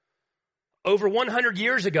Over 100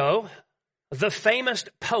 years ago, the famous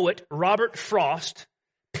poet Robert Frost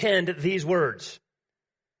penned these words.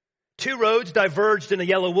 Two roads diverged in the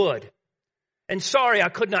yellow wood, and sorry I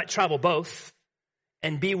could not travel both,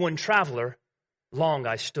 and be one traveler, long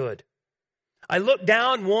I stood. I looked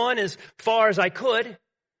down one as far as I could,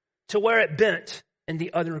 to where it bent in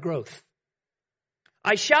the other growth.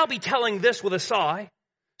 I shall be telling this with a sigh,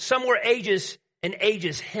 somewhere ages and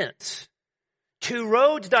ages hence. Two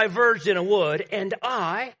roads diverged in a wood, and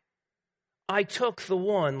I took the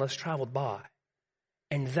one less traveled by,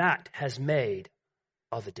 and that has made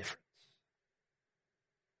all the difference.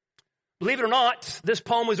 Believe it or not, this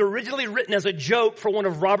poem was originally written as a joke for one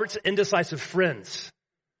of Robert's indecisive friends.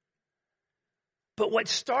 But what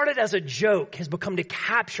started as a joke has become to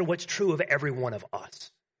capture what's true of every one of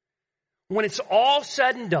us. When it's all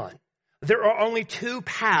said and done, there are only two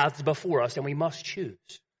paths before us, and we must choose.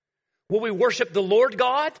 Will we worship the Lord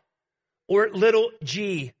God or little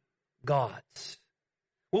g gods?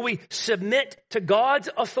 Will we submit to God's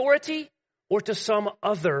authority or to some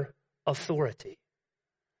other authority?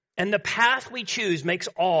 And the path we choose makes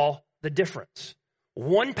all the difference.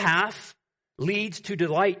 One path leads to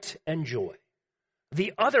delight and joy.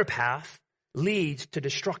 The other path leads to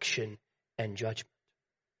destruction and judgment.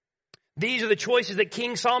 These are the choices that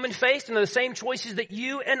King Solomon faced, and are the same choices that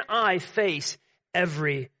you and I face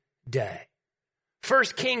every day. 1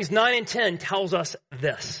 Kings 9 and 10 tells us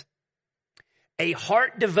this. A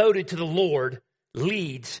heart devoted to the Lord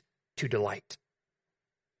leads to delight.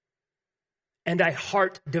 And a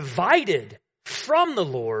heart divided from the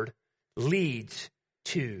Lord leads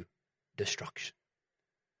to destruction.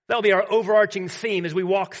 That'll be our overarching theme as we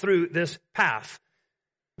walk through this path,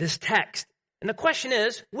 this text. And the question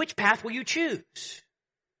is, which path will you choose?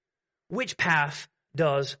 Which path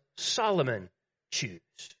does Solomon choose?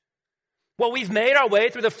 Well, we've made our way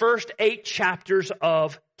through the first 8 chapters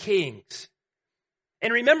of Kings.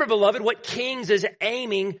 And remember, beloved, what Kings is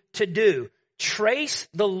aiming to do. Trace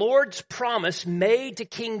the Lord's promise made to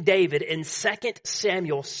King David in 2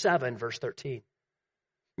 Samuel 7, verse 13.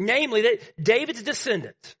 Namely, that David's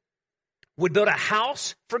descendants would build a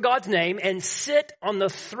house for God's name and sit on the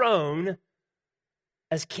throne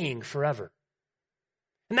as king forever.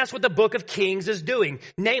 And that's what the book of Kings is doing.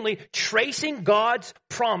 Namely, tracing God's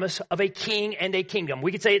promise of a king and a kingdom.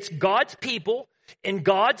 We could say it's God's people in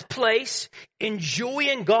God's place,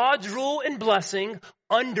 enjoying God's rule and blessing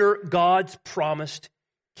under God's promised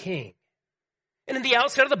king. And in the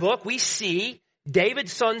outset of the book, we see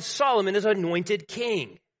David's son Solomon is anointed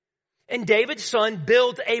king. And David's son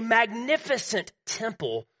builds a magnificent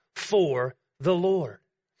temple for the Lord.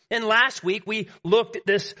 And last week, we looked at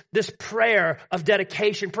this prayer of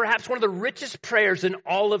dedication, perhaps one of the richest prayers in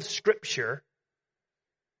all of Scripture,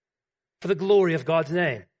 for the glory of God's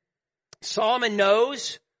name. Solomon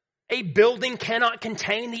knows a building cannot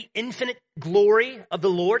contain the infinite glory of the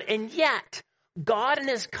Lord, and yet God in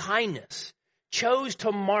his kindness chose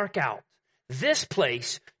to mark out this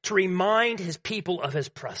place to remind his people of his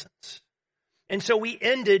presence. And so we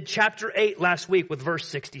ended chapter 8 last week with verse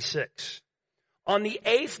 66. On the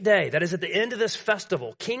 8th day, that is at the end of this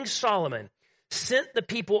festival, King Solomon sent the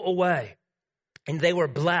people away, and they were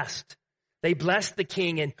blessed. They blessed the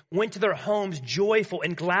king and went to their homes joyful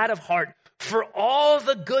and glad of heart for all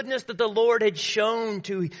the goodness that the Lord had shown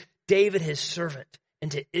to David, his servant,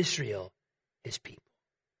 and to Israel, his people.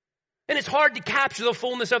 And it's hard to capture the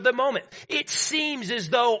fullness of the moment. It seems as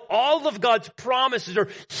though all of God's promises are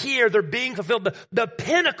here. They're being fulfilled. The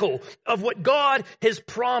pinnacle of what God has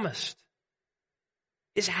promised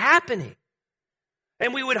is happening.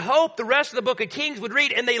 And we would hope the rest of the book of Kings would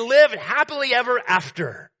read, and they lived happily ever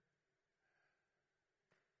after.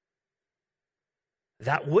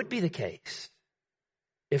 That would be the case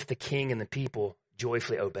if the king and the people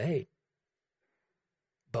joyfully obeyed.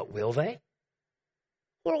 But will they?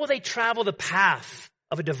 Or will they travel the path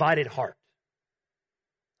of a divided heart?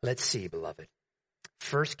 Let's see, beloved.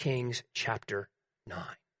 1 Kings chapter 9.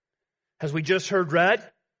 As we just heard read,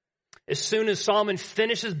 as soon as Solomon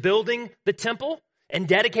finishes building the temple and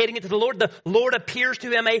dedicating it to the Lord appears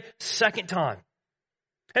to him a second time.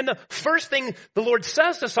 And the first thing the Lord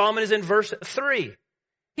says to Solomon is in verse 3.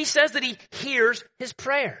 He says that he hears his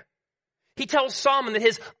prayer. He tells Solomon that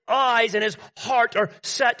his eyes and his heart are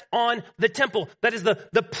set on the temple. That is the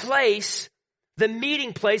place, the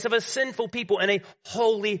meeting place of a sinful people and a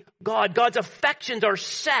holy God. God's affections are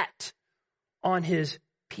set on his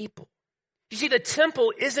people. You see, the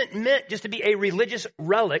temple isn't meant just to be a religious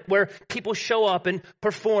relic where people show up and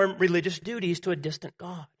perform religious duties to a distant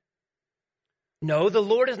God. No, the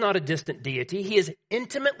Lord is not a distant deity. He is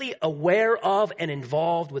intimately aware of and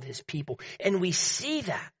involved with his people. And we see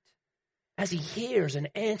that as he hears and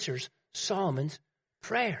answers Solomon's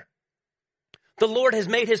prayer. The Lord has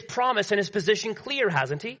made his promise and his position clear,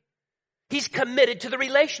 hasn't he? He's committed to the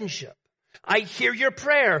relationship. I hear your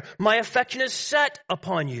prayer. My affection is set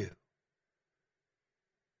upon you.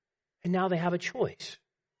 And now they have a choice.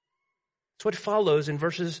 That's what follows in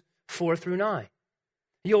verses 4 through 9.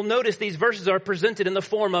 You'll notice these verses are presented in the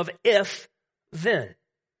form of if, then.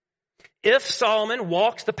 If Solomon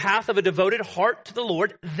walks the path of a devoted heart to the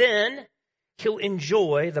Lord, then he'll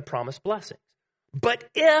enjoy the promised blessings. But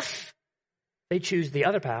if they choose the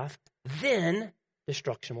other path, then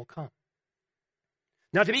destruction will come.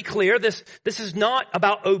 Now, to be clear, this is not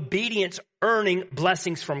about obedience earning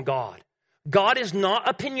blessings from God. God is not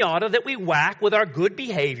a piñata that we whack with our good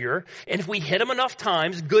behavior, and if we hit him enough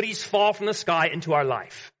times, goodies fall from the sky into our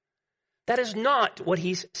life. That is not what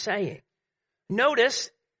he's saying. Notice,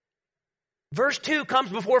 verse 2 comes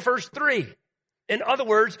before verse 3. In other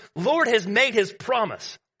words, Lord has made his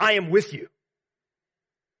promise. I am with you.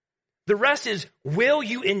 The rest is, will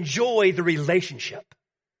you enjoy the relationship?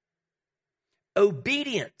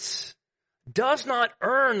 Obedience does not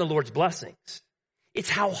earn the Lord's blessings. It's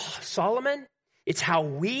how Solomon, it's how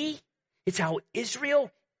Israel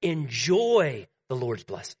enjoy the Lord's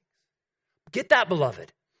blessings. Get that,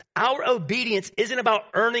 beloved. Our obedience isn't about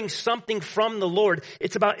earning something from the Lord.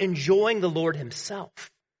 It's about enjoying the Lord himself.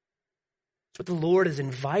 That's what the Lord is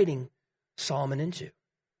inviting Solomon into.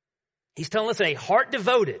 He's telling us that a heart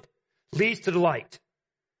devoted leads to delight.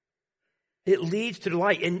 It leads to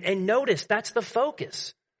delight. And notice, that's the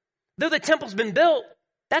focus. Though the temple's been built,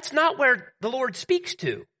 that's not where the Lord speaks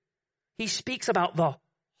to. He speaks about the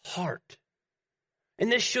heart.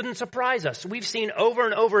 And this shouldn't surprise us. We've seen over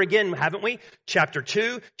and over again, haven't we? Chapter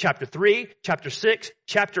 2, chapter 3, chapter 6,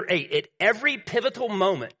 chapter 8. At every pivotal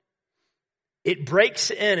moment, it breaks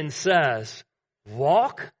in and says,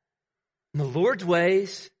 walk in the Lord's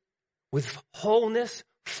ways with wholeness,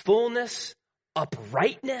 fullness,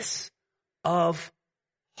 uprightness of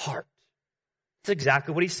heart. That's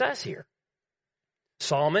exactly what he says here.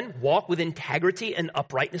 Solomon, walk with integrity and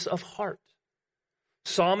uprightness of heart.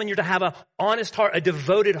 Solomon, you're to have an honest heart, a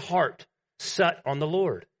devoted heart set on the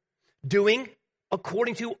Lord, doing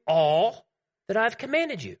according to all that I've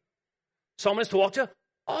commanded you. Solomon is to walk to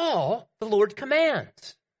all the Lord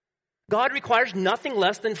commands. God requires nothing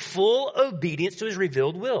less than full obedience to his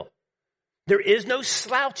revealed will. There is no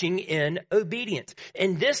slouching in obedience.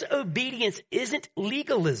 And this obedience isn't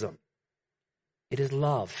legalism. It is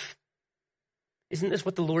love. Isn't this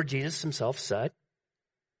what the Lord Jesus himself said?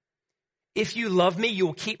 If you love me, you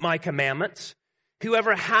will keep my commandments.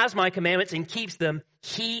 Whoever has my commandments and keeps them,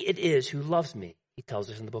 he it is who loves me. He tells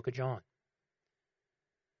us in the book of John.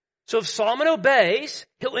 So if Solomon obeys,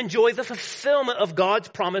 he'll enjoy the fulfillment of God's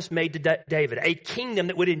promise made to David, a kingdom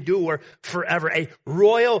that would endure forever, a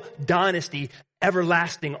royal dynasty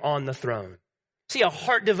everlasting on the throne. See, a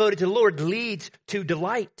heart devoted to the Lord leads to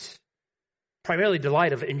delight, primarily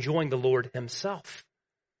delight of enjoying the Lord himself.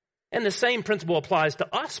 And the same principle applies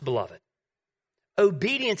to us, beloved.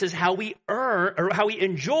 Obedience is how we earn, or how we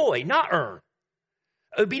enjoy, not earn.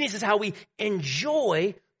 Obedience is how we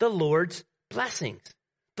enjoy the Lord's blessings.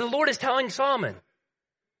 The Lord is telling Solomon,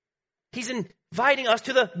 he's inviting us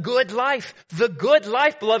to the good life. The good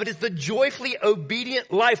life, beloved, is the joyfully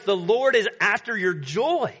obedient life. The Lord is after your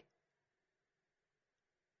joy.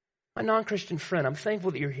 My non-Christian friend, I'm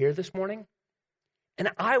thankful that you're here this morning. And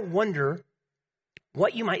I wonder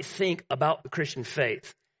what you might think about the Christian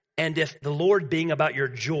faith, and if the Lord being about your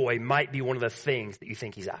joy might be one of the things that you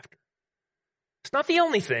think he's after. It's not the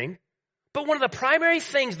only thing, but one of the primary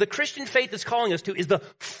things the Christian faith is calling us to is the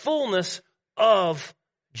fullness of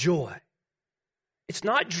joy. It's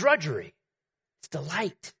not drudgery. It's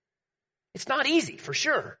delight. It's not easy, for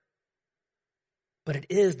sure, but it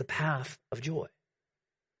is the path of joy.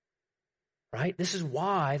 Right? This is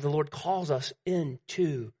why the Lord calls us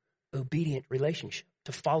into obedient relationship,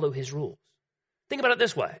 to follow his rules. Think about it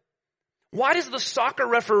this way. Why does the soccer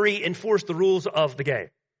referee enforce the rules of the game?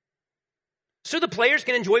 So the players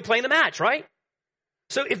can enjoy playing the match, right?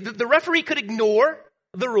 So if the referee could ignore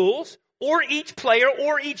the rules, or each player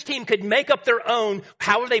or each team could make up their own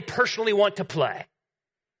however they personally want to play,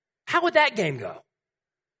 how would that game go?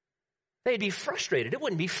 They'd be frustrated. It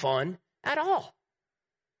wouldn't be fun at all.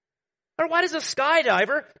 Or why does a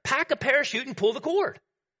skydiver pack a parachute and pull the cord?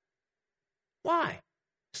 Why?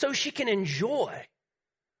 So she can enjoy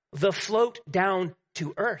the float down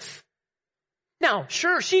to earth. Now,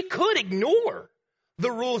 sure, she could ignore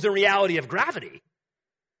the rules and reality of gravity,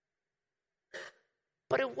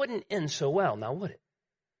 but it wouldn't end so well, now would it?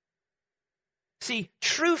 See,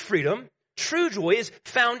 true freedom, true joy is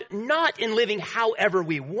found not in living however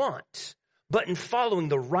we want, but in following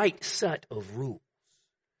the right set of rules.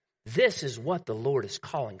 This is what the Lord is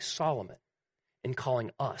calling Solomon and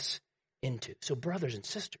calling us into. So brothers and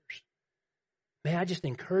sisters, may I just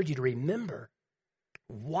encourage you to remember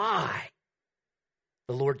why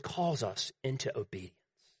the Lord calls us into obedience,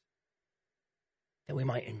 that we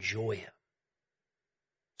might enjoy him.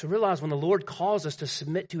 So realize when the Lord calls us to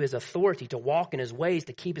submit to his authority, to walk in his ways,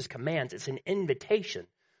 to keep his commands, it's an invitation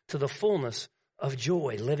to the fullness of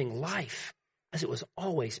joy, living life as it was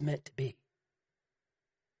always meant to be.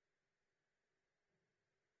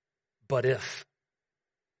 But if,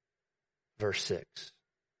 verse 6,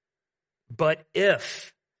 but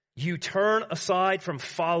if you turn aside from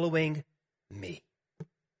following me.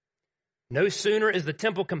 No sooner is the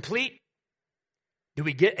temple complete, do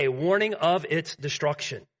we get a warning of its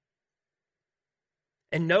destruction.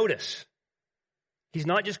 And notice, he's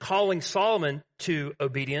not just calling Solomon to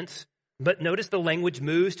obedience, but notice the language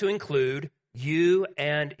moves to include you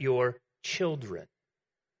and your children.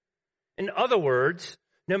 In other words,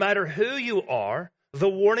 no matter who you are, the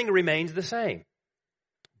warning remains the same.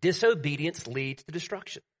 Disobedience leads to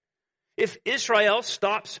destruction. If Israel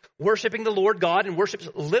stops worshiping the Lord God and worships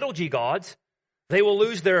little g gods, they will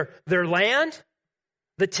lose their land,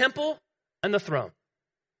 the temple, and the throne.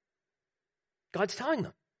 God's telling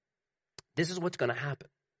them, this is what's going to happen.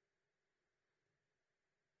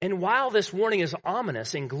 And while this warning is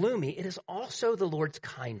ominous and gloomy, it is also the Lord's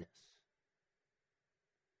kindness.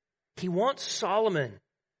 He wants Solomon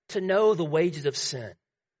to know the wages of sin.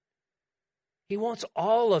 He wants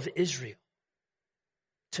all of Israel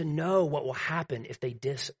to know what will happen if they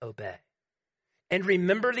disobey. And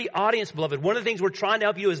remember the audience, beloved. One of the things we're trying to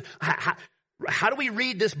help you is how do we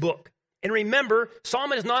read this book? And remember,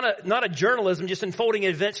 Solomon is not a journalism just unfolding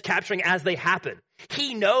events, capturing as they happen.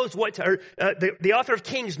 He knows the author of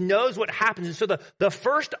Kings knows what happens. And so the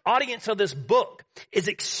first audience of this book is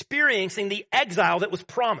experiencing the exile that was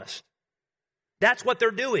promised. That's what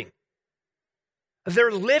they're doing.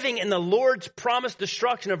 They're living in the Lord's promised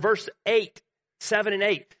destruction of verse 8, 7, and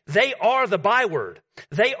 8. They are the byword.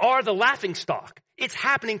 They are the laughingstock. It's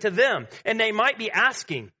happening to them. And they might be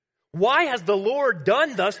asking, why has the Lord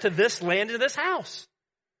done thus to this land and to this house?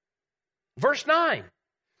 Verse 9,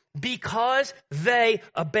 because they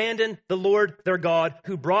abandoned the Lord their God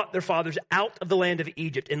who brought their fathers out of the land of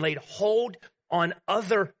Egypt and laid hold on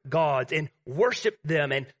other gods and worshiped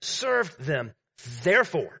them and served them.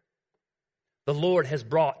 Therefore, the Lord has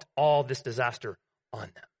brought all this disaster on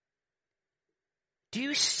them. Do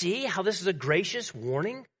you see how this is a gracious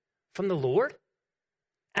warning from the Lord?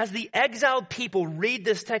 As the exiled people read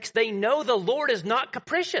this text, they know the Lord is not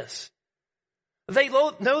capricious. They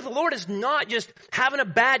know the Lord is not just having a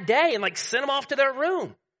bad day and send them off to their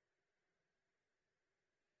room.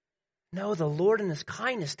 No, the Lord in his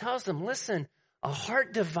kindness tells them, listen, a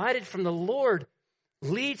heart divided from the Lord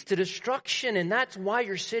leads to destruction, and that's why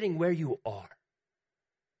you're sitting where you are.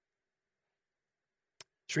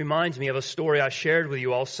 This reminds me of a story I shared with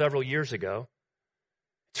you all several years ago.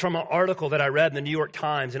 It's from an article that I read in the New York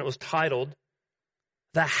Times, and it was titled,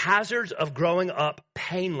 The Hazards of Growing Up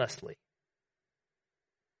Painlessly.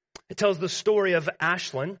 It tells the story of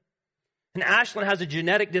Ashlyn, and Ashlyn has a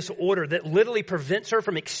genetic disorder that literally prevents her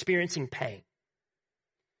from experiencing pain.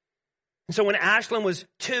 And so when Ashlyn was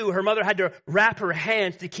 2, her mother had to wrap her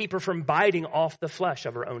hands to keep her from biting off the flesh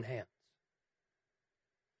of her own hands.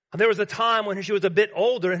 There was a time when she was a bit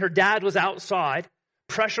older and her dad was outside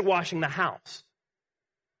pressure washing the house.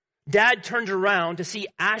 Dad turned around to see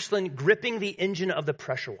Ashlyn gripping the engine of the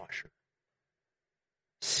pressure washer,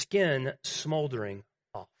 skin smoldering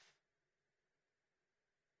off.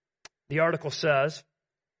 The article says,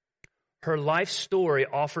 her life story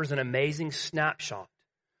offers an amazing snapshot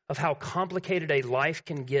of how complicated a life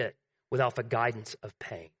can get without the guidance of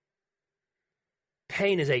pain.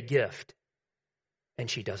 Pain is a gift, and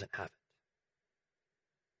she doesn't have it.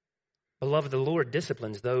 Beloved, the Lord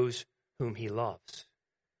disciplines those whom he loves.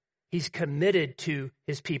 He's committed to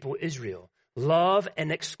his people Israel. Love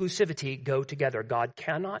and exclusivity go together. God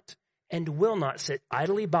cannot and will not sit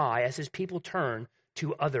idly by as his people turn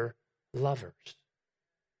to other lovers.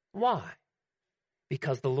 Why?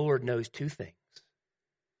 Because the Lord knows 2 things.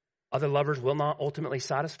 Other lovers will not ultimately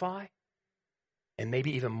satisfy, and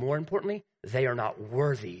maybe even more importantly, they are not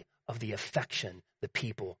worthy of the affection the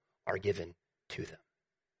people are given to them.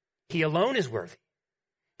 He alone is worthy.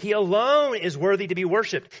 He alone is worthy to be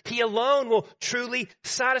worshiped. He alone will truly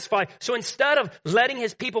satisfy. So instead of letting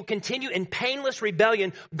his people continue in painless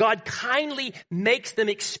rebellion, God kindly makes them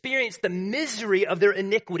experience the misery of their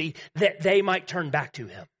iniquity that they might turn back to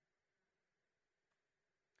him.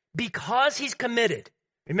 Because he's committed.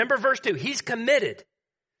 Remember verse 2, he's committed.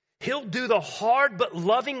 He'll do the hard but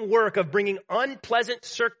loving work of bringing unpleasant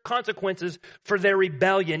consequences for their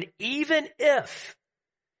rebellion, even if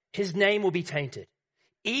his name will be tainted.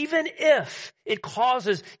 Even if it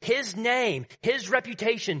causes his name, his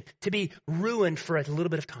reputation to be ruined for a little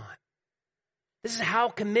bit of time. This is how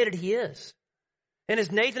committed he is. And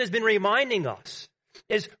as Nathan has been reminding us,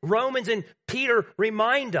 as Romans and Peter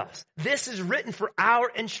remind us, this is written for our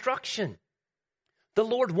instruction. The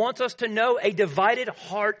Lord wants us to know a divided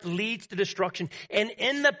heart leads to destruction. And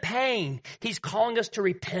in the pain, he's calling us to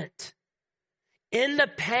repent. In the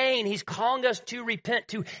pain, he's calling us to repent,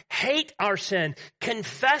 to hate our sin,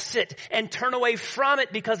 confess it, and turn away from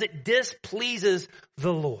it because it displeases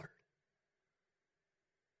the Lord.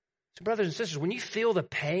 So brothers and sisters, when you feel the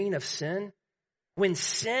pain of sin, when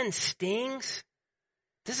sin stings,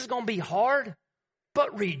 this is going to be hard,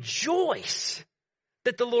 but rejoice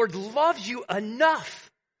that the Lord loves you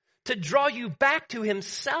enough to draw you back to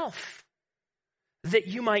himself, that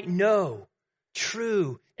you might know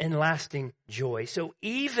true and lasting joy. So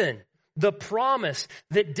even the promise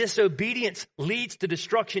that disobedience leads to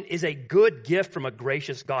destruction is a good gift from a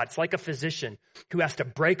gracious God. It's like a physician who has to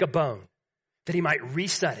break a bone that he might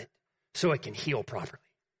reset it so it can heal properly.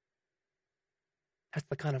 That's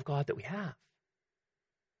the kind of God that we have.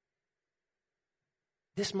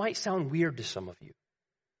 This might sound weird to some of you.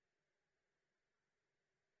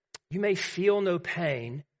 You may feel no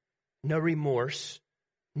pain, no remorse,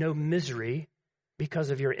 no misery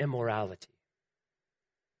because of your immorality.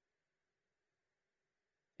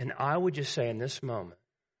 And I would just say in this moment,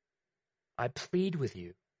 I plead with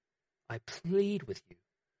you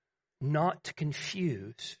not to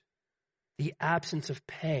confuse the absence of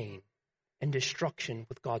pain and destruction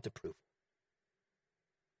with God's approval.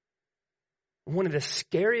 One of the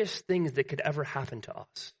scariest things that could ever happen to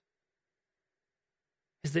us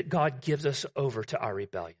is that God gives us over to our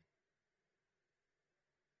rebellion.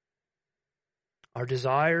 Our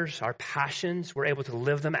desires, our passions, we're able to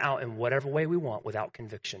live them out in whatever way we want without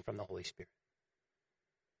conviction from the Holy Spirit.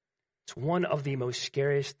 It's one of the most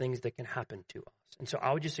scariest things that can happen to us. And so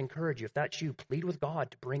I would just encourage you, if that's you, plead with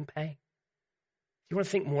God to bring pain. If you want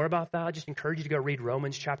to think more about that, I just encourage you to go read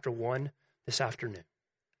Romans chapter 1 this afternoon.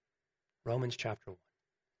 Romans chapter 1.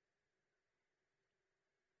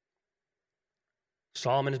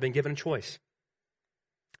 Solomon has been given a choice.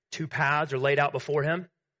 Two paths are laid out before him.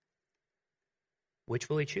 Which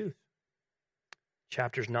will he choose?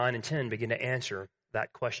 Chapters 9 and 10 begin to answer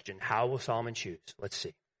that question. How will Solomon choose? Let's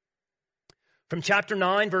see. From chapter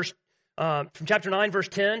 9, verse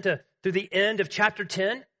 10 to through the end of chapter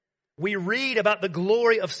 10, we read about the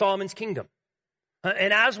glory of Solomon's kingdom.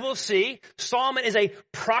 And as we'll see, Solomon is a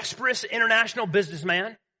prosperous international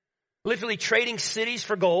businessman, literally trading cities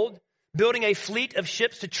for gold, building a fleet of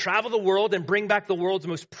ships to travel the world and bring back the world's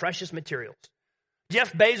most precious materials.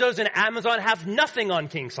 Jeff Bezos and Amazon have nothing on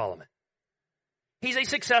King Solomon. He's a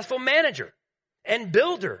successful manager and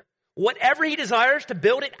builder. Whatever he desires to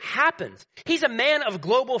build, it happens. He's a man of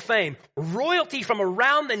global fame. Royalty from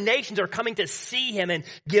around the nations are coming to see him and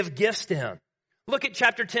give gifts to him. Look at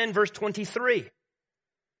chapter 10, verse 23.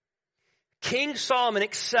 King Solomon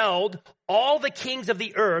excelled all the kings of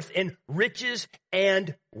the earth in riches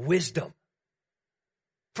and wisdom.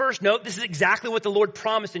 First note, this is exactly what the Lord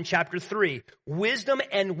promised in chapter 3. Wisdom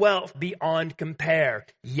and wealth beyond compare.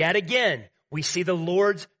 Yet again, we see the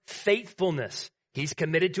Lord's faithfulness. He's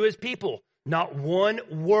committed to his people. Not one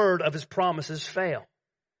word of his promises fail.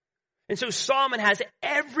 And so Solomon has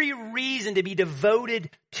every reason to be devoted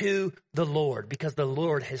to the Lord because the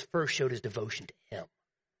Lord has first showed his devotion to him.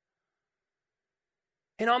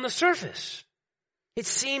 And on the surface, it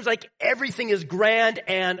seems like everything is grand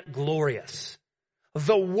and glorious.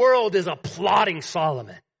 The world is applauding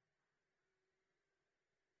Solomon.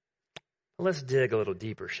 Let's dig a little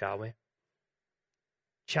deeper, shall we?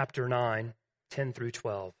 Chapter 9, 10 through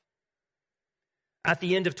 12. At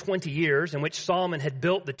the end of 20 years in which Solomon had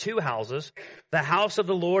built the two houses, the house of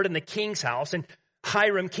the Lord and the king's house, and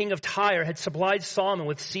Hiram, king of Tyre, had supplied Solomon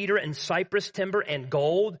with cedar and cypress timber and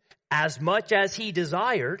gold as much as he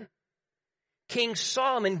desired, King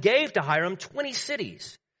Solomon gave to Hiram 20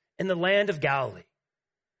 cities in the land of Galilee.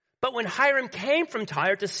 But when Hiram came from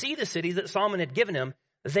Tyre to see the cities that Solomon had given him,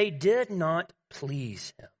 they did not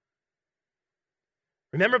please him.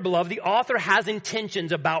 Remember, beloved, the author has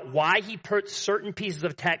intentions about why he puts certain pieces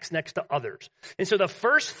of text next to others. And so the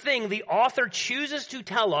first thing the author chooses to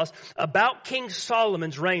tell us about King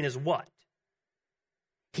Solomon's reign is what?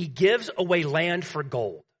 He gives away land for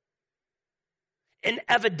gold. And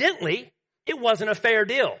evidently, it wasn't a fair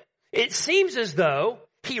deal. It seems as though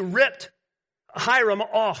he ripped Hiram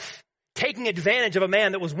off, taking advantage of a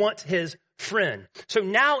man that was once his friend. So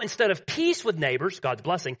now, instead of peace with neighbors, God's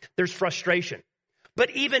blessing, there's frustration.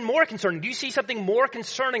 But even more concerning, do you see something more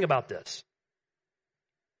concerning about this?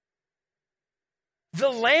 The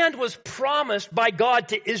land was promised by God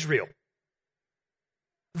to Israel.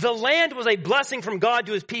 The land was a blessing from God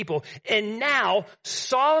to his people. And now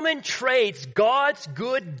Solomon trades God's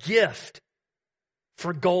good gift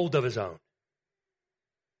for gold of his own.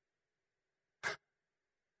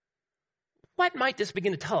 What might this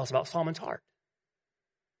begin to tell us about Solomon's heart?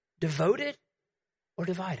 Devoted or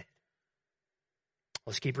divided?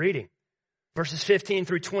 Let's keep reading. Verses 15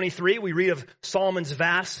 through 23, we read of Solomon's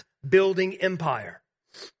vast building empire.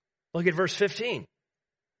 Look at verse 15.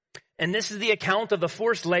 And this is the account of the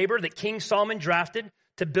forced labor that King Solomon drafted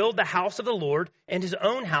to build the house of the Lord and his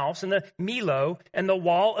own house and the Millo and the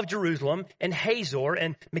wall of Jerusalem and Hazor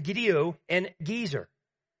and Megiddo and Gezer.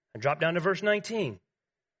 And drop down to verse 19.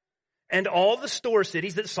 And all the store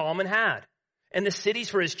cities that Solomon had, and the cities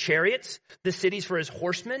for his chariots, the cities for his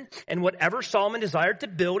horsemen, and whatever Solomon desired to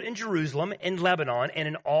build in Jerusalem, in Lebanon, and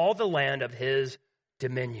in all the land of his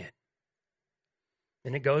dominion.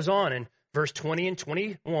 And it goes on in verse 20 and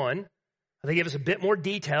 21. They give us a bit more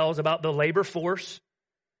details about the labor force,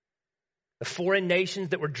 the foreign nations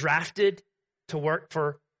that were drafted to work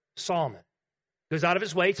for Solomon. It goes out of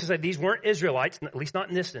its way to say these weren't Israelites, at least not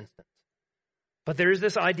in this instance. But there is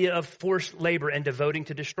this idea of forced labor and devoting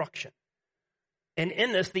to destruction. And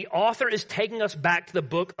in this, the author is taking us back to the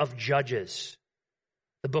book of Judges.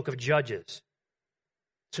 The book of Judges.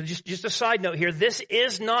 So just a side note here, this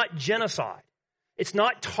is not genocide. It's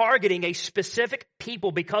not targeting a specific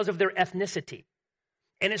people because of their ethnicity.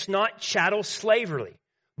 And it's not chattel slavery,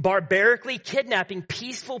 barbarically kidnapping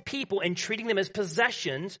peaceful people and treating them as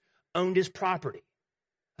possessions owned as property.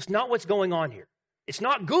 That's not what's going on here. It's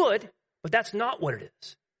not good, but that's not what it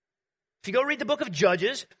is. If you go read the book of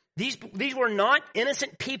Judges, these were not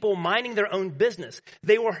innocent people minding their own business.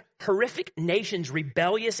 They were horrific nations,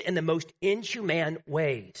 rebellious in the most inhumane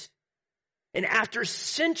ways. And after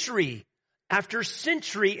century after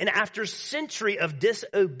century of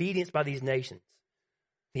disobedience by these nations,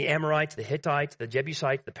 the Amorites, the Hittites, the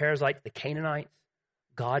Jebusites, the Perizzites, the Canaanites,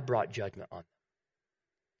 God brought judgment on them.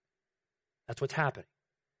 That's what's happening.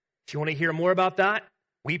 If you want to hear more about that,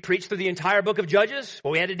 we preached through the entire book of Judges.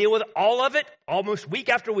 Well, we had to deal with all of it almost week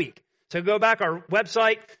after week. So go back our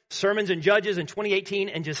website, Sermons and Judges in 2018,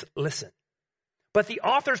 and just listen. But the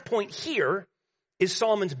author's point here is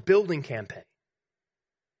Solomon's building campaign.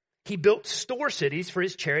 He built store cities for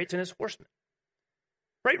his chariots and his horsemen.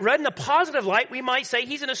 Right? Read in a positive light, we might say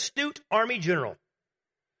he's an astute army general.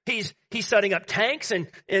 He's setting up tanks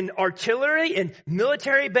and artillery and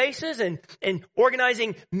military bases and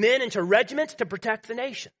organizing men into regiments to protect the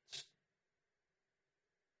nations.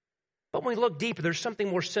 But when we look deeper, there's something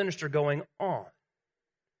more sinister going on.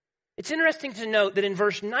 It's interesting to note that in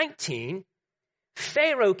verse 19,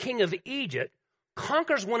 Pharaoh, king of Egypt,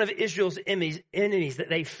 conquers one of Israel's enemies that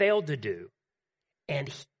they failed to do.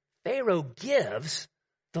 And Pharaoh gives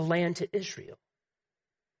the land to Israel.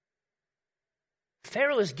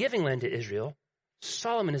 Pharaoh is giving land to Israel.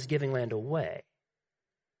 Solomon is giving land away.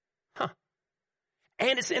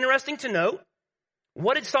 And it's interesting to note,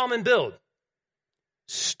 what did Solomon build?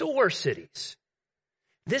 Store cities.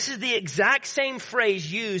 This is the exact same phrase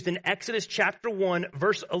used in Exodus chapter 1,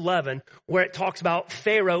 verse 11, where it talks about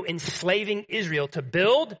Pharaoh enslaving Israel to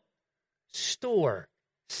build store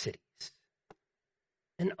cities.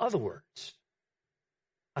 In other words,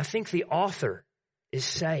 I think the author is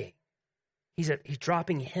saying, he's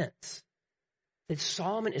dropping hints that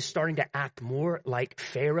Solomon is starting to act more like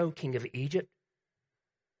Pharaoh, king of Egypt,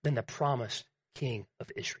 than the promised king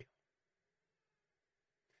of Israel.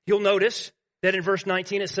 You'll notice that in verse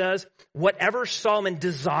 19 it says, whatever Solomon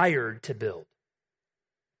desired to build.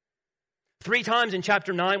 3 times in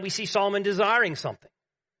chapter 9 we see Solomon desiring something.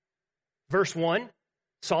 Verse 1,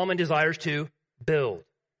 Solomon desires to build.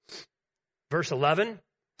 Verse 11,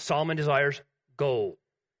 Solomon desires gold.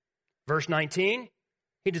 Verse 19,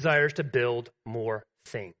 he desires to build more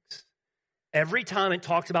things. Every time it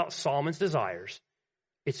talks about Solomon's desires,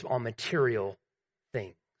 it's on material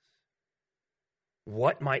things.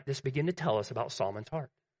 What might this begin to tell us about Solomon's heart?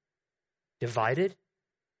 Divided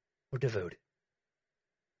or devoted?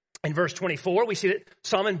 In verse 24, we see that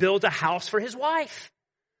Solomon builds a house for his wife.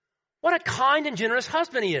 What a kind and generous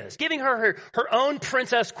husband he is, giving her own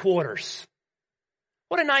princess quarters.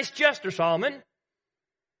 What a nice gesture, Solomon.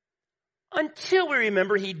 Until we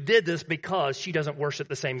remember he did this because she doesn't worship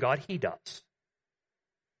the same God he does.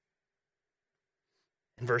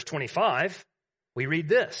 In verse 25, we read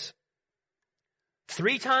this.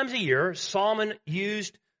 3 times a year, Solomon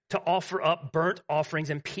used to offer up burnt offerings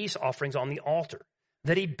and peace offerings on the altar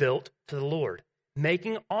that he built to the Lord,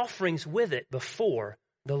 making offerings with it before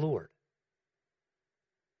the Lord.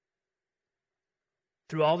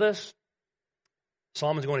 Through all this,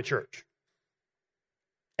 Solomon's going to church.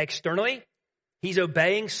 Externally, he's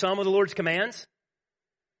obeying some of the Lord's commands,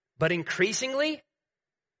 but increasingly,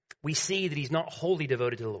 we see that he's not wholly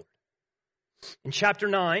devoted to the Lord. In chapter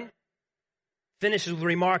 9, finishes with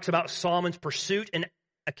remarks about Solomon's pursuit and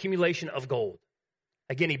accumulation of gold.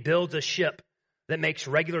 Again, he builds a ship that makes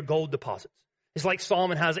regular gold deposits. It's like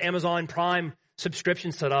Solomon has Amazon Prime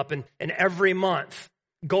subscription set up, and every month,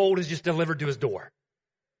 gold is just delivered to his door.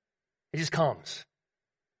 It just comes.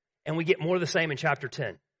 And we get more of the same in chapter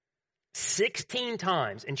 10. 16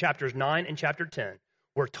 times in chapters 9 and chapter 10,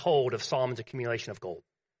 we're told of Solomon's accumulation of gold.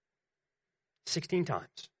 16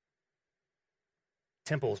 times.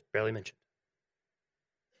 Temple is barely mentioned.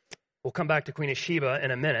 We'll come back to Queen of Sheba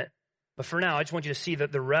in a minute. But for now, I just want you to see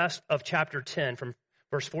that the rest of chapter 10 from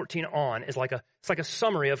verse 14 on is like a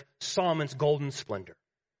summary of Solomon's golden splendor.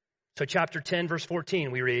 So chapter 10, verse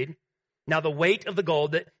 14, we read, now the weight of the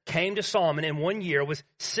gold that came to Solomon in 1 year was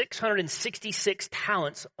 666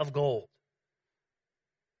 talents of gold.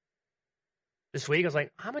 This week, I was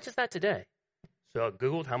like, how much is that today? So I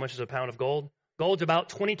Googled how much is a pound of gold. Gold's about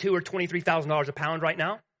 $22,000 or $23,000 a pound right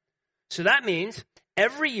now. So that means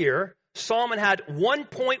every year, Solomon had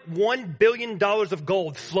 $1.1 billion of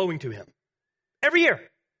gold flowing to him. Every year.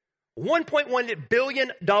 $1.1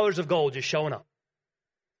 billion of gold just showing up.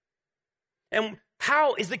 And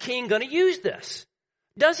how is the king going to use this?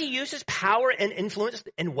 Does he use his power and influence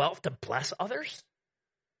and wealth to bless others?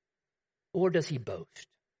 Or does he boast?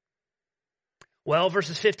 Well,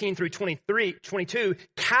 verses 15 through 22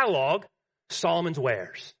 catalog Solomon's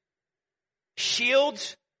wares.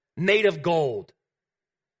 Shields made of gold.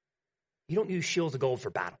 You don't use shields of gold for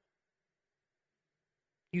battle.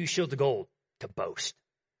 You use shields of gold to boast.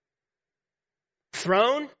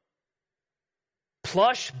 Throne,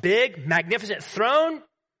 plush, big, magnificent throne,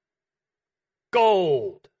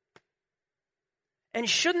 gold. And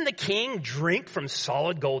shouldn't the king drink from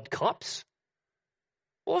solid gold cups?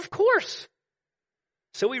 Well, of course.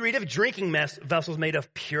 So we read of drinking vessels made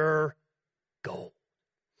of pure gold.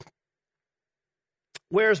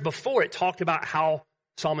 Whereas before it talked about how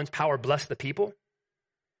Solomon's power blessed the people,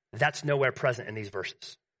 that's nowhere present in these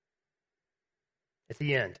verses. At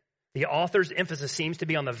the end, the author's emphasis seems to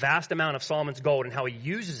be on the vast amount of Solomon's gold and how he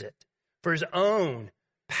uses it for his own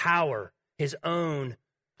power, his own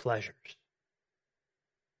pleasures.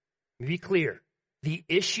 Be clear, the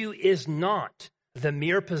issue is not the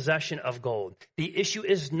mere possession of gold. The issue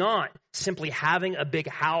is not simply having a big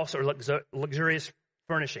house or luxurious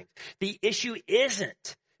furnishings. The issue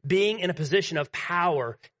isn't being in a position of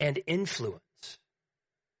power and influence.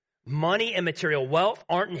 Money and material wealth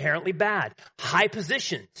aren't inherently bad. High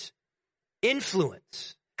positions,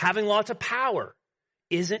 influence, having lots of power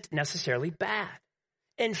isn't necessarily bad.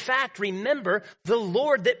 In fact, remember, the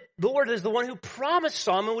Lord is the one who promised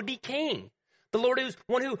Solomon would be king. The Lord is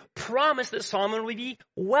one who promised that Solomon would be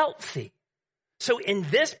wealthy. So in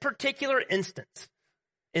this particular instance,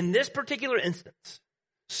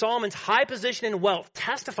 Solomon's high position and wealth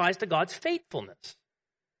testifies to God's faithfulness.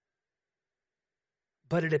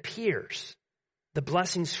 But it appears the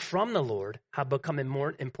blessings from the Lord have become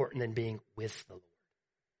more important than being with the Lord.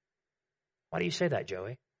 Why do you say that,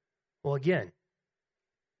 Joey? Well, again,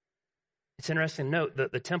 it's interesting to note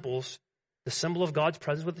that the temple's the symbol of God's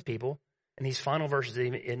presence with the people, and these final verses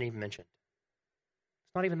isn't even mentioned.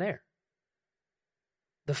 It's not even there.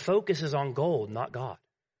 The focus is on gold, not God.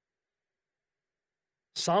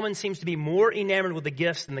 Solomon seems to be more enamored with the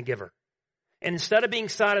gifts than the giver. And instead of being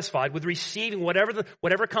satisfied with receiving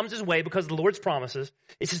whatever comes his way because of the Lord's promises,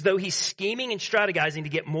 it's as though he's scheming and strategizing to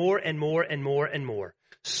get more and more and more and more.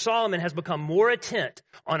 Solomon has become more intent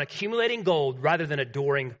on accumulating gold rather than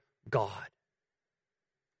adoring God.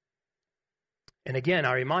 And again,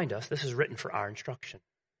 I remind us, this is written for our instruction.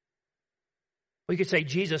 We could say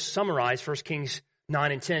Jesus summarized 1 Kings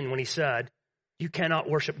 9 and 10 when he said, you cannot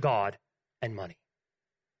worship God and money.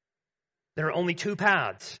 There are only two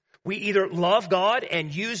paths. We either love God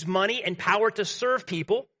and use money and power to serve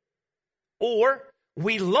people, or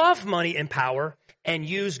we love money and power and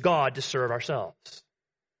use God to serve ourselves.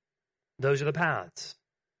 Those are the paths.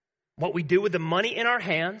 What we do with the money in our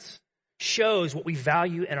hands shows what we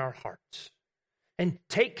value in our hearts. And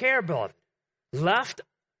take care, beloved. Left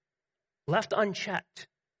unchecked,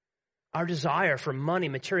 our desire for money,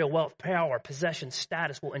 material wealth, power, possession,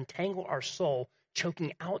 status will entangle our soul,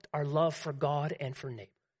 choking out our love for God and for neighbor.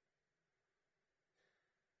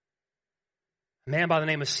 A man by the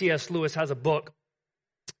name of C.S. Lewis has a book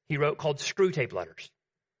he wrote called Screwtape Letters.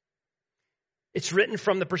 It's written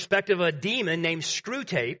from the perspective of a demon named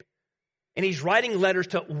Screwtape, and he's writing letters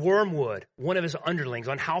to Wormwood, one of his underlings,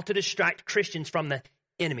 on how to distract Christians from the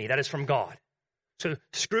enemy, that is from God. So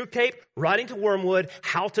Screwtape writing to Wormwood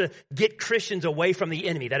how to get Christians away from the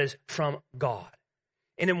enemy, that is from God.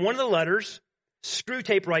 And in one of the letters,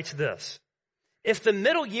 Screwtape writes this: if the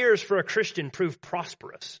middle years for a Christian prove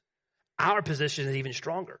prosperous, our position is even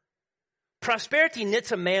stronger. Prosperity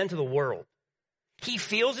knits a man to the world. He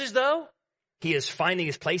feels as though he is finding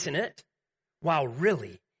his place in it, while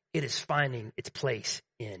really it is finding its place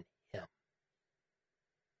in him.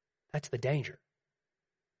 That's the danger.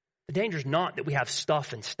 The danger is not that we have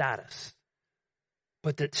stuff and status,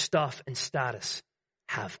 but that stuff and status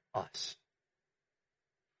have us.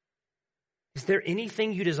 Is there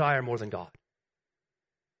anything you desire more than God?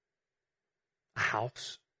 A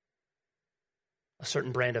house? A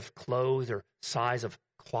certain brand of clothes or size of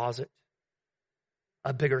closet?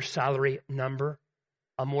 A bigger salary number?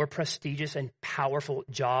 A more prestigious and powerful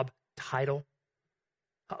job title?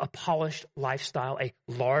 A polished lifestyle? A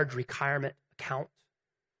large retirement account?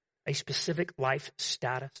 A specific life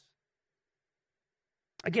status?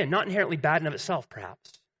 Again, not inherently bad in of itself,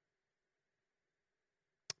 perhaps.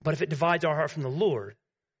 But if it divides our heart from the Lord,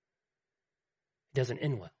 it doesn't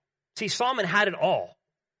end well. See, Solomon had it all,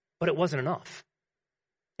 but it wasn't enough.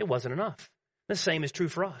 It wasn't enough. The same is true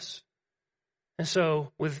for us. And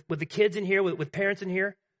so with the kids in here, with parents in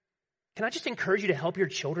here, can I just encourage you to help your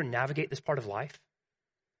children navigate this part of life?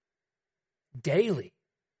 Daily,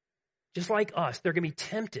 just like us, they're going to be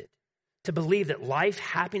tempted to believe that life,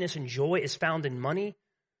 happiness, and joy is found in money,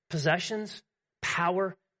 possessions,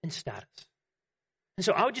 power, and status. And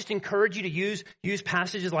so I would just encourage you to use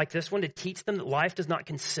passages like this one to teach them that life does not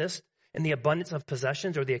consist in the abundance of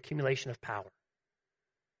possessions or the accumulation of power.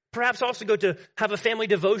 Perhaps also go to have a family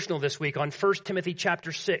devotional this week on 1 Timothy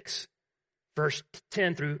chapter 6, verse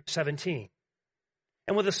 10 through 17.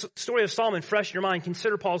 And with the story of Solomon fresh in your mind,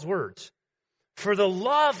 consider Paul's words. For the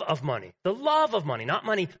love of money, not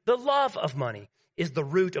money, the love of money is the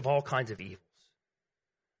root of all kinds of evils.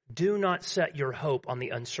 Do not set your hope on the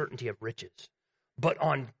uncertainty of riches, but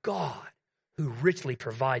on God, who richly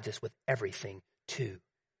provides us with everything to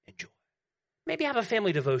enjoy. Maybe have a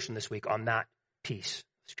family devotion this week on that piece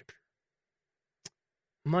of Scripture.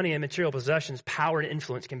 Money and material possessions, power and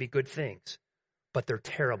influence can be good things, but they're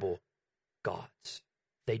terrible gods.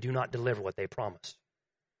 They do not deliver what they promise.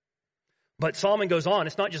 But Solomon goes on.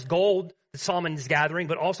 It's not just gold that Solomon is gathering,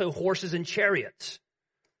 but also horses and chariots.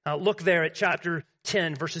 Look there at chapter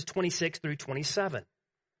 10, verses 26 through 27.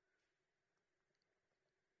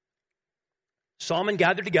 Solomon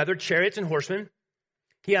gathered together chariots and horsemen.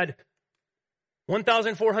 He had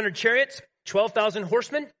 1,400 chariots, 12,000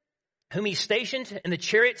 horsemen, whom he stationed in the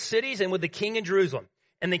chariot cities and with the king in Jerusalem.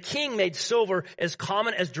 And the king made silver as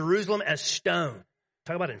common as Jerusalem as stone.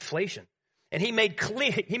 Talk about inflation. And he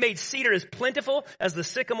made cedar as plentiful as the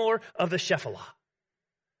sycamore of the Shephelah.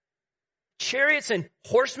 Chariots and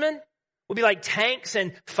horsemen will be like tanks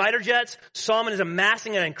and fighter jets. Solomon is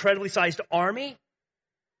amassing an incredibly sized army.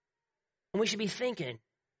 And we should be thinking,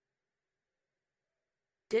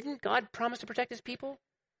 didn't God promise to protect his people?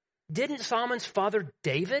 Didn't Solomon's father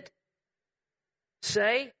David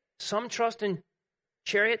say, some trust in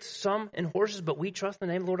chariots, some in horses, but we trust in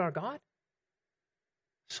the name of the Lord our God?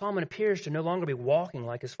 Solomon appears to no longer be walking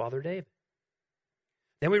like his father David.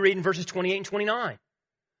 Then we read in verses 28 and 29.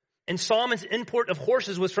 And Solomon's import of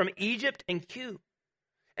horses was from Egypt and Kue.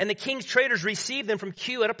 And the king's traders received them from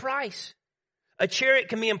Kue at a price. A chariot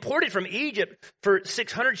can be imported from Egypt for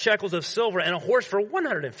 600 shekels of silver and a horse for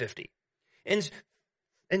 150.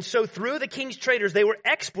 And so through the king's traders, they were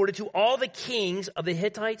exported to all the kings of the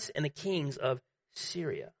Hittites and the kings of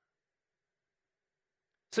Syria.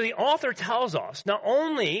 So the author tells us, not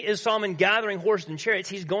only is Solomon gathering horses and chariots,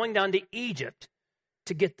 he's going down to Egypt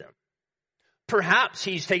to get them. Perhaps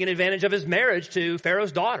he's taking advantage of his marriage to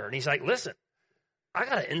Pharaoh's daughter. And he's like, listen, I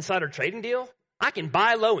got an insider trading deal. I can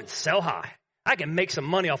buy low and sell high. I can make some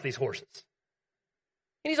money off these horses.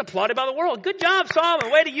 And he's applauded by the world. Good job,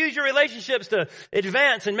 Solomon. Way to use your relationships to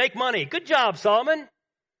advance and make money. Good job, Solomon.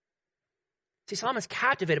 See, Solomon's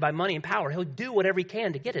captivated by money and power. He'll do whatever he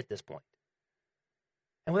can to get at this point.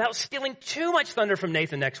 And without stealing too much thunder from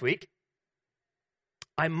Nathan next week,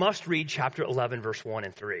 I must read chapter 11, verse 1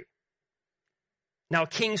 and 3. Now,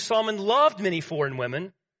 King Solomon loved many foreign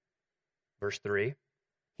women. Verse 3,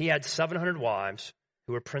 he had 700 wives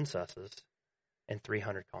who were princesses and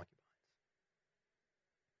 300 concubines.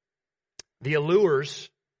 The allures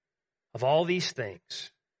of all these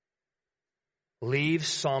things leave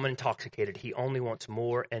Solomon intoxicated. He only wants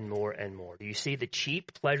more and more and more. Do you see? The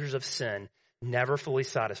cheap pleasures of sin never fully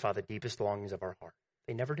satisfy the deepest longings of our heart.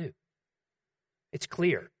 They never do. It's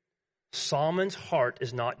clear. Solomon's heart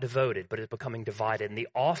is not devoted, but is becoming divided. And the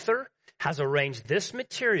author has arranged this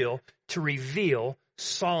material to reveal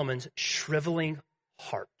Solomon's shriveling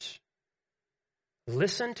heart.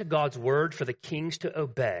 Listen to God's word for the kings to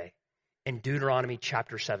obey in Deuteronomy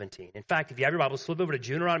chapter 17. In fact, if you have your Bibles, flip over to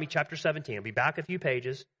Deuteronomy chapter 17. It'll be back a few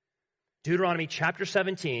pages. Deuteronomy chapter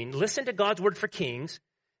 17. Listen to God's word for kings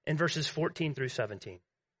in verses 14 through 17.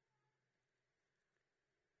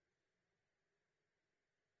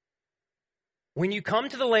 When you come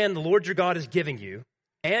to the land the Lord your God is giving you,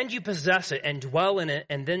 and you possess it and dwell in it,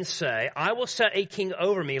 and then say, I will set a king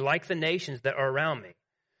over me like the nations that are around me.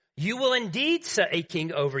 You will indeed set a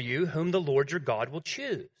king over you, whom the Lord your God will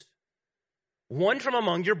choose, one from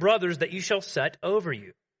among your brothers that you shall set over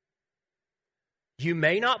you. You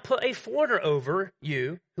may not put a foreigner over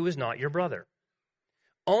you who is not your brother.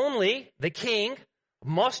 Only the king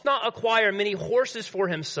must not acquire many horses for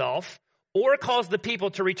himself or cause the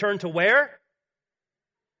people to return to where?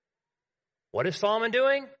 What is Solomon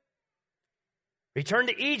doing? Return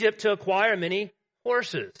to Egypt to acquire many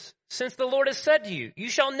horses. Since the Lord has said to you, you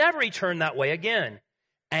shall never return that way again.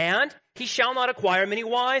 And he shall not acquire many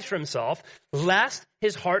wives for himself, lest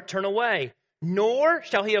his heart turn away. Nor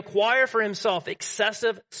shall he acquire for himself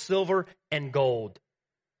excessive silver and gold.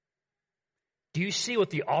 Do you see what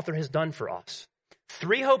the author has done for us?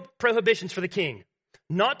 3 prohibitions for the king.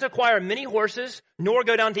 Not to acquire many horses, nor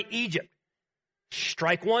go down to Egypt.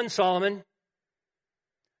 Strike one, Solomon.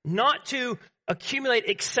 Not to accumulate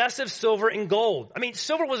excessive silver and gold. I mean,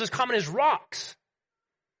 silver was as common as rocks.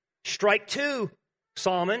 Strike 2,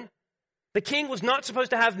 Solomon. The king was not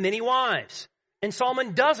supposed to have many wives. And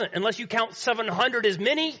Solomon doesn't, unless you count 700 as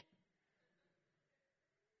many.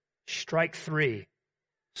 Strike 3,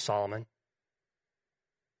 Solomon.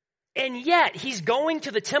 And yet, he's going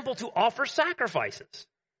to the temple to offer sacrifices.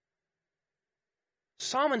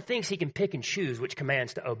 Solomon thinks he can pick and choose which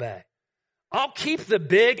commands to obey. I'll keep the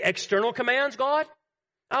big external commands, God.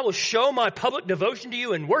 I will show my public devotion to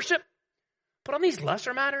you in worship. But on these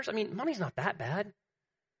lesser matters, I mean, money's not that bad.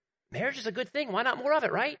 Marriage is a good thing. Why not more of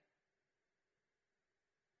it, right?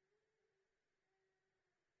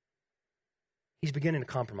 He's beginning to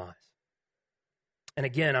compromise. And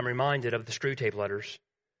again, I'm reminded of the Screwtape Letters.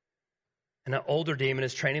 And an older demon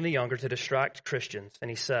is training the younger to distract Christians. And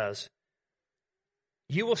he says,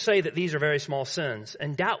 you will say that these are very small sins.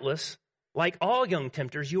 And doubtless, like all young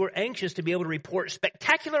tempters, you are anxious to be able to report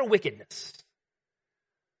spectacular wickedness.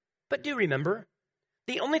 But do remember,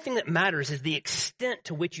 the only thing that matters is the extent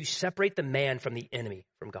to which you separate the man from the enemy,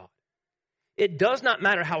 from God. It does not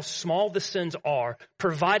matter how small the sins are,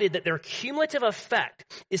 provided that their cumulative effect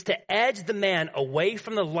is to edge the man away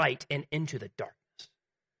from the light and into the darkness.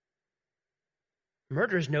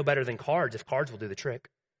 Murder is no better than cards if cards will do the trick.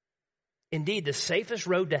 Indeed, the safest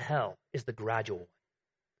road to hell is the gradual one,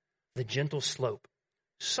 the gentle slope,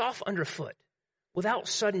 soft underfoot, without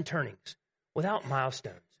sudden turnings, without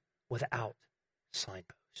milestones, without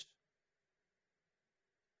signposts.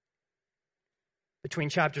 Between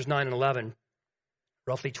chapters 9 and 11,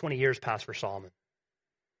 roughly 20 years pass for Solomon.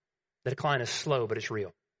 The decline is slow, but it's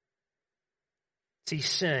real. See,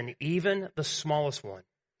 sin, even the smallest one,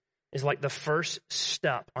 is like the first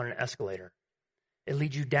step on an escalator. It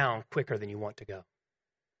leads you down quicker than you want to go.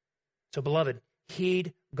 So, beloved,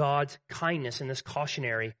 heed God's kindness in this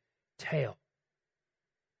cautionary tale.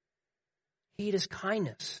 Heed his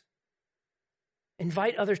kindness.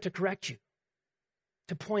 Invite others to correct you,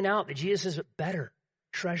 to point out that Jesus is a better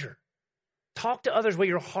treasure. Talk to others where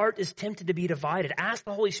your heart is tempted to be divided. Ask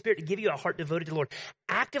the Holy Spirit to give you a heart devoted to the Lord.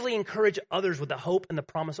 Actively encourage others with the hope and the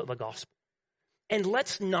promise of the gospel. And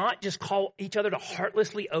let's not just call each other to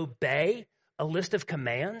heartlessly obey a list of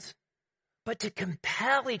commands, but to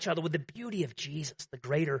compel each other with the beauty of Jesus, the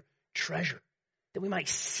greater treasure, that we might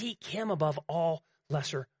seek him above all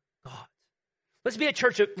lesser gods. Let's be a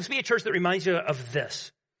church that reminds you of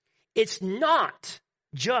this. It's not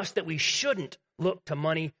just that we shouldn't look to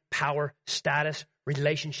money, power, status,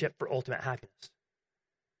 relationship for ultimate happiness.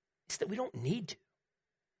 It's that we don't need to.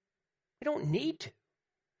 We don't need to.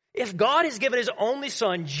 If God has given his only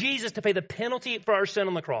son, Jesus, to pay the penalty for our sin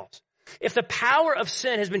on the cross, if the power of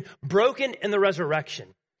sin has been broken in the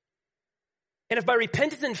resurrection, and if by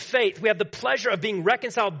repentance and faith we have the pleasure of being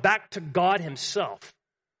reconciled back to God himself,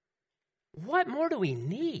 what more do we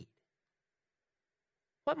need?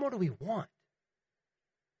 What more do we want?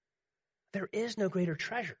 There is no greater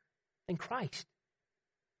treasure than Christ.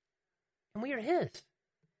 And we are his.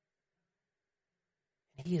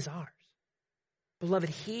 And he is ours. Beloved,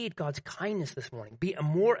 heed God's kindness this morning. Be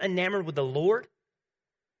more enamored with the Lord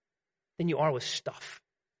than you are with stuff.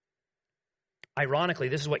 Ironically,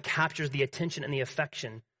 this is what captures the attention and the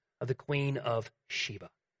affection of the Queen of Sheba.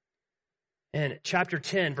 In chapter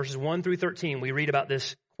 10, verses 1 through 13, we read about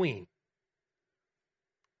this queen.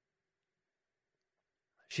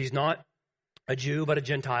 She's not a Jew, but a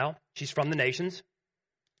Gentile. She's from the nations.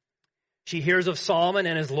 She hears of Solomon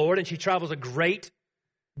and his Lord, and she travels a great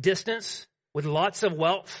distance with lots of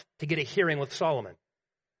wealth to get a hearing with Solomon.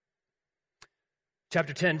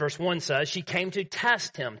 Chapter 10, verse 1 says, she came to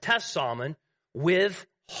test Solomon with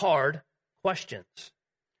hard questions.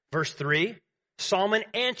 Verse 3, Solomon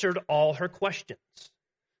answered all her questions.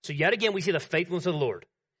 So yet again, we see the faithfulness of the Lord.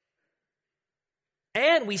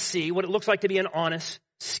 And we see what it looks like to be an honest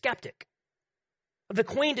skeptic. The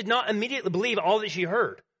queen did not immediately believe all that she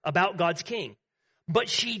heard about God's king, but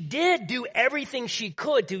she did do everything she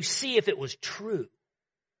could to see if it was true.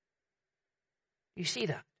 You see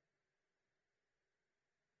that?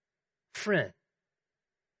 Friend,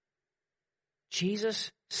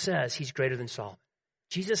 Jesus says he's greater than Solomon.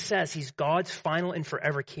 Jesus says he's God's final and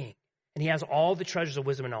forever king, and he has all the treasures of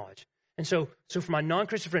wisdom and knowledge. And so for my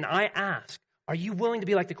non-Christian friend, I ask, are you willing to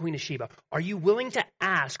be like the Queen of Sheba? Are you willing to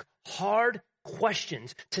ask hard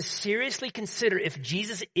questions to seriously consider if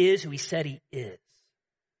Jesus is who he said he is?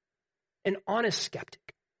 An honest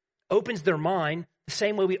skeptic opens their mind the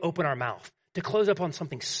same way we open our mouth, to close up on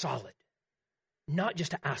something solid, not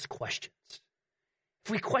just to ask questions.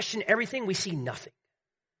 If we question everything, we see nothing.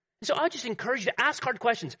 And so I just encourage you to ask hard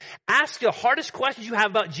questions. Ask the hardest questions you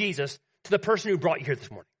have about Jesus to the person who brought you here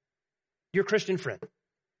this morning, your Christian friend.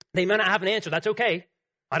 They may not have an answer. That's okay.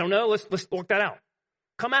 I don't know. Let's work that out.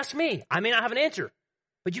 Come ask me. I may not have an answer,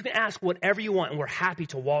 but you can ask whatever you want, and we're happy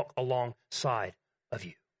to walk alongside of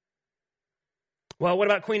you. Well, what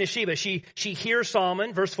about Queen of Sheba? She hears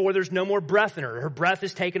Solomon. Verse 4, there's no more breath in her. Her breath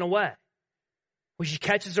is taken away. When she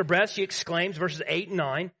catches her breath, she exclaims, verses 8 and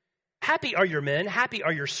 9, happy are your men, happy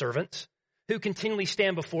are your servants, who continually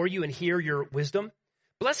stand before you and hear your wisdom.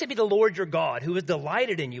 Blessed be the Lord your God, who has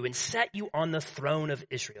delighted in you and set you on the throne of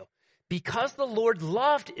Israel. Because the Lord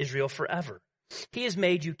loved Israel forever, he has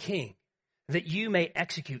made you king, that you may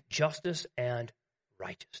execute justice and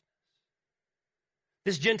righteousness.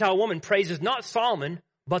 This Gentile woman praises not Solomon,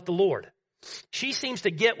 but the Lord. She seems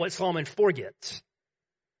to get what Solomon forgets,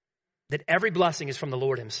 that every blessing is from the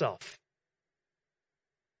Lord himself,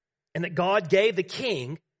 and that God gave the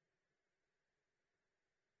king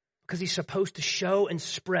because he's supposed to show and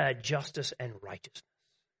spread justice and righteousness.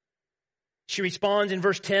 She responds in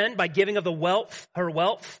verse 10 by giving of her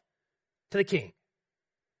wealth to the king.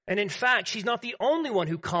 And in fact, she's not the only one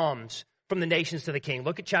who comes from the nations to the king.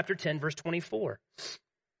 Look at chapter 10, verse 24.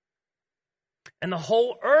 And the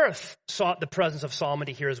whole earth sought the presence of Solomon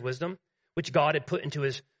to hear his wisdom, which God had put into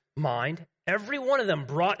his mind. Every one of them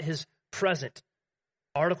brought his present,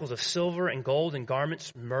 articles of silver and gold and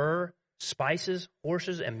garments, myrrh, spices,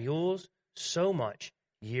 horses, and mules, so much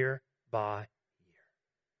year by year.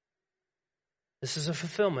 This is a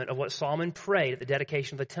fulfillment of what Solomon prayed at the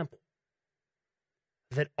dedication of the temple,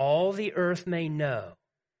 that all the earth may know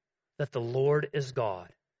that the Lord is God,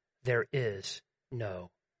 there is no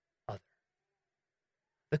other.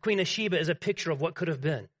 The Queen of Sheba is a picture of what could have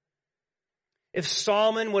been. If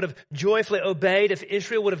Solomon would have joyfully obeyed, if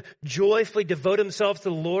Israel would have joyfully devoted themselves to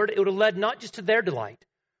the Lord, it would have led not just to their delight,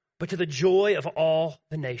 but to the joy of all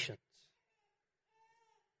the nations.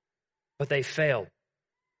 But they failed.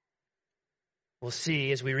 We'll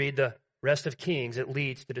see as we read the rest of Kings, it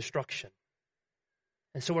leads to destruction.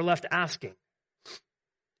 And so we're left asking,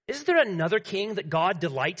 is there another king that God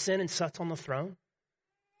delights in and sets on the throne?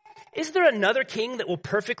 Is there another king that will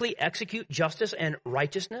perfectly execute justice and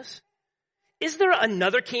righteousness? Is there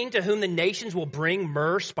another king to whom the nations will bring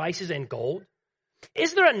myrrh, spices, and gold?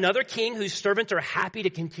 Is there another king whose servants are happy to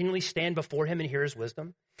continually stand before him and hear his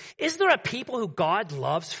wisdom? Is there a people who God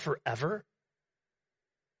loves forever?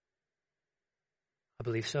 I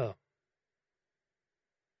believe so.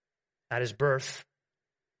 At his birth,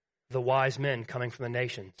 the wise men coming from the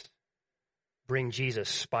nations bring Jesus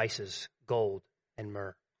spices, gold, and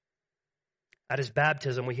myrrh. At his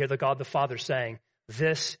baptism, we hear the God the Father saying,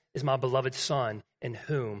 "This is my beloved Son, in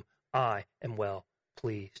whom I am well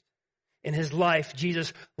pleased." In his life,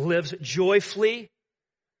 Jesus lives joyfully,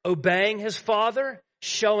 obeying his Father,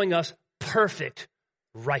 showing us perfect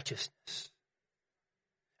righteousness.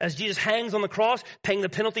 As Jesus hangs on the cross, paying the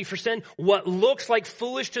penalty for sin, what looks like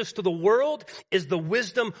foolishness to the world is the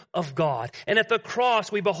wisdom of God. And at the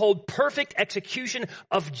cross, we behold perfect execution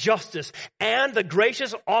of justice and the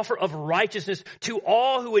gracious offer of righteousness to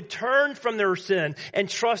all who would turn from their sin and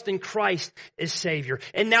trust in Christ as Savior.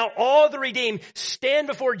 And now all the redeemed stand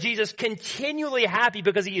before Jesus continually happy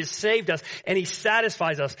because he has saved us and he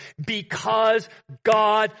satisfies us because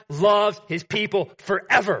God loves his people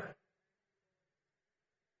forever.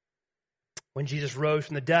 When Jesus rose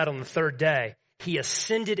from the dead on the third day, he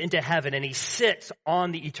ascended into heaven and he sits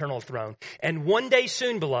on the eternal throne. And one day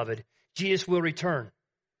soon, beloved, Jesus will return.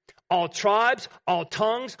 All tribes, all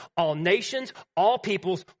tongues, all nations, all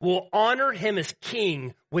peoples will honor him as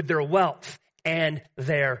king with their wealth and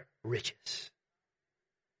their riches.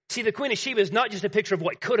 See, the Queen of Sheba is not just a picture of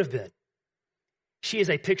what could have been. She is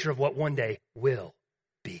a picture of what one day will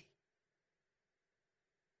be.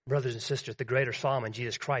 Brothers and sisters, the greater Solomon,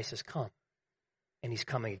 Jesus Christ, has come. And he's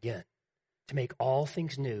coming again to make all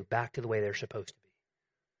things new back to the way they're supposed to be.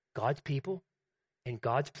 God's people in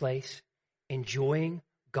God's place, enjoying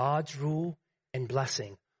God's rule and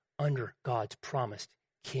blessing under God's promised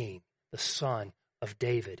King, the Son of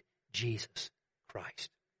David, Jesus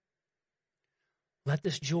Christ. Let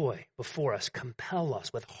this joy before us compel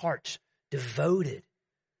us with hearts devoted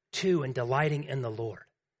to and delighting in the Lord.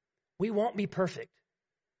 We won't be perfect,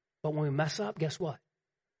 but when we mess up, guess what?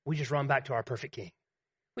 We just run back to our perfect King.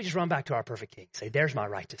 We just run back to our perfect King. Say, there's my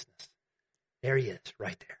righteousness. There he is,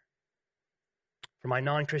 right there. For my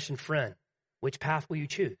non-Christian friend, which path will you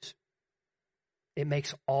choose? It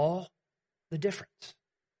makes all the difference.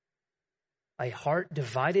 A heart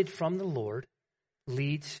divided from the Lord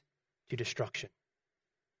leads to destruction.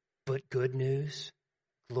 But good news,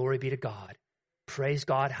 glory be to God. Praise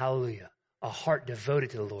God, hallelujah. A heart devoted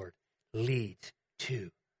to the Lord leads to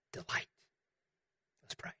delight.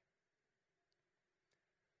 Let's pray.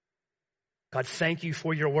 God, thank you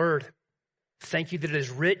for your word. Thank you that it is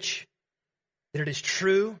rich, that it is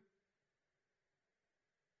true.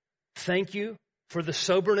 Thank you for the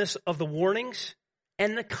soberness of the warnings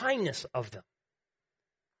and the kindness of them.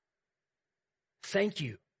 Thank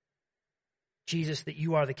you, Jesus, that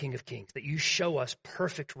you are the King of Kings, that you show us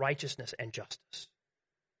perfect righteousness and justice.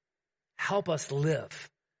 Help us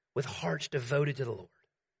live with hearts devoted to the Lord.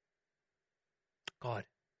 God,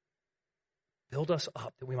 build us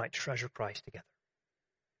up that we might treasure Christ together.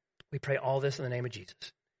 We pray all this in the name of Jesus.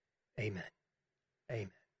 Amen.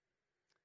 Amen.